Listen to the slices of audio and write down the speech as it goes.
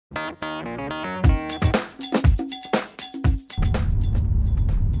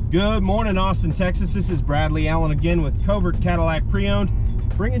Good morning, Austin, Texas. This is Bradley Allen again with Covert Cadillac Pre-Owned,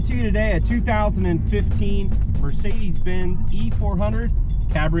 bringing to you today a 2015 Mercedes-Benz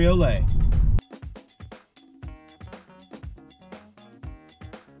E400 Cabriolet.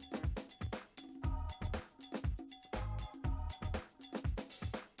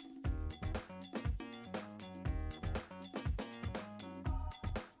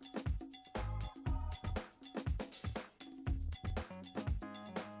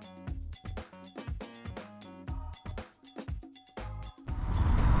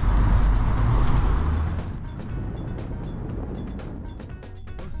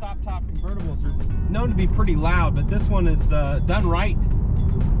 Top convertibles are known to be pretty loud, but this one is done right.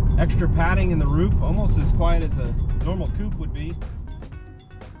 Extra padding in the roof, almost as quiet as a normal coupe would be.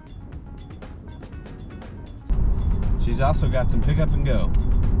 She's also got some pickup and go.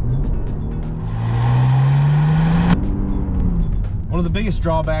 One of the biggest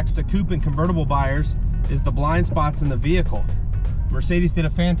drawbacks to coupe and convertible buyers is the blind spots in the vehicle. Mercedes did a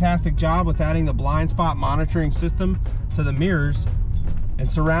fantastic job with adding the blind spot monitoring system to the mirrors and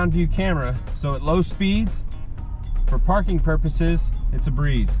surround view camera, so at low speeds, for parking purposes, it's a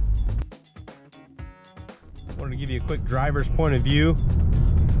breeze. Wanted to give you a quick driver's point of view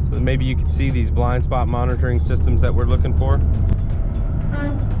so that maybe you can see these blind spot monitoring systems that we're looking for.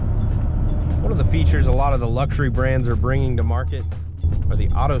 One of the features a lot of the luxury brands are bringing to market are the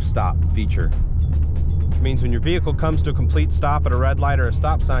auto stop feature, which means when your vehicle comes to a complete stop at a red light or a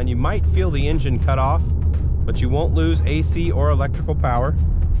stop sign, you might feel the engine cut off, but you won't lose AC or electrical power.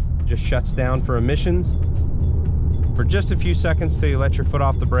 It just shuts down for emissions for just a few seconds till you let your foot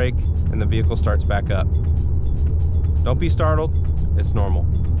off the brake and the vehicle starts back up. Don't be startled, it's normal.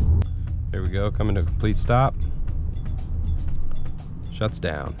 Here we go, coming to a complete stop. Shuts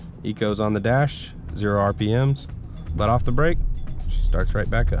down. Eco's on the dash, 0 RPMs. Let off the brake, she starts right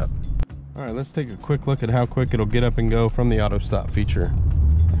back up. All right, let's take a quick look at how quick it'll get up and go from the auto stop feature.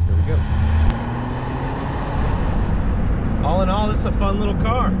 Here we go. All in all, this is a fun little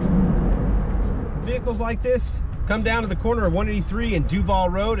car. Vehicles like this come down to the corner of 183 and Duval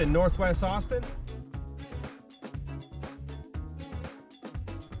Road in Northwest Austin.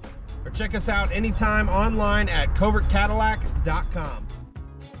 Or check us out anytime online at covertcadillac.com.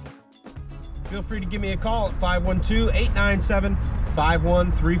 Feel free to give me a call at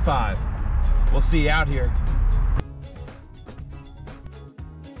 512-897-5135. We'll see you out here.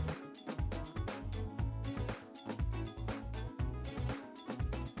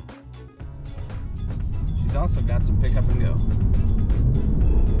 She's also got some pickup and go.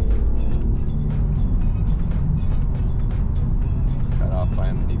 Cut off by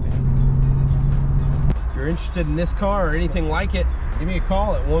a minivan. If you're interested in this car or anything like it, give me a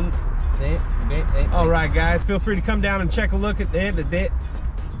call at 1. All right, guys, feel free to come down and check a look at the.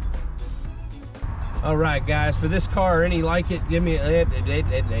 All right, guys, for this car or any like it, give me a.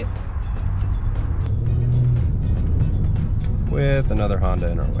 With another Honda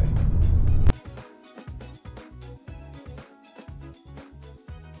in our way.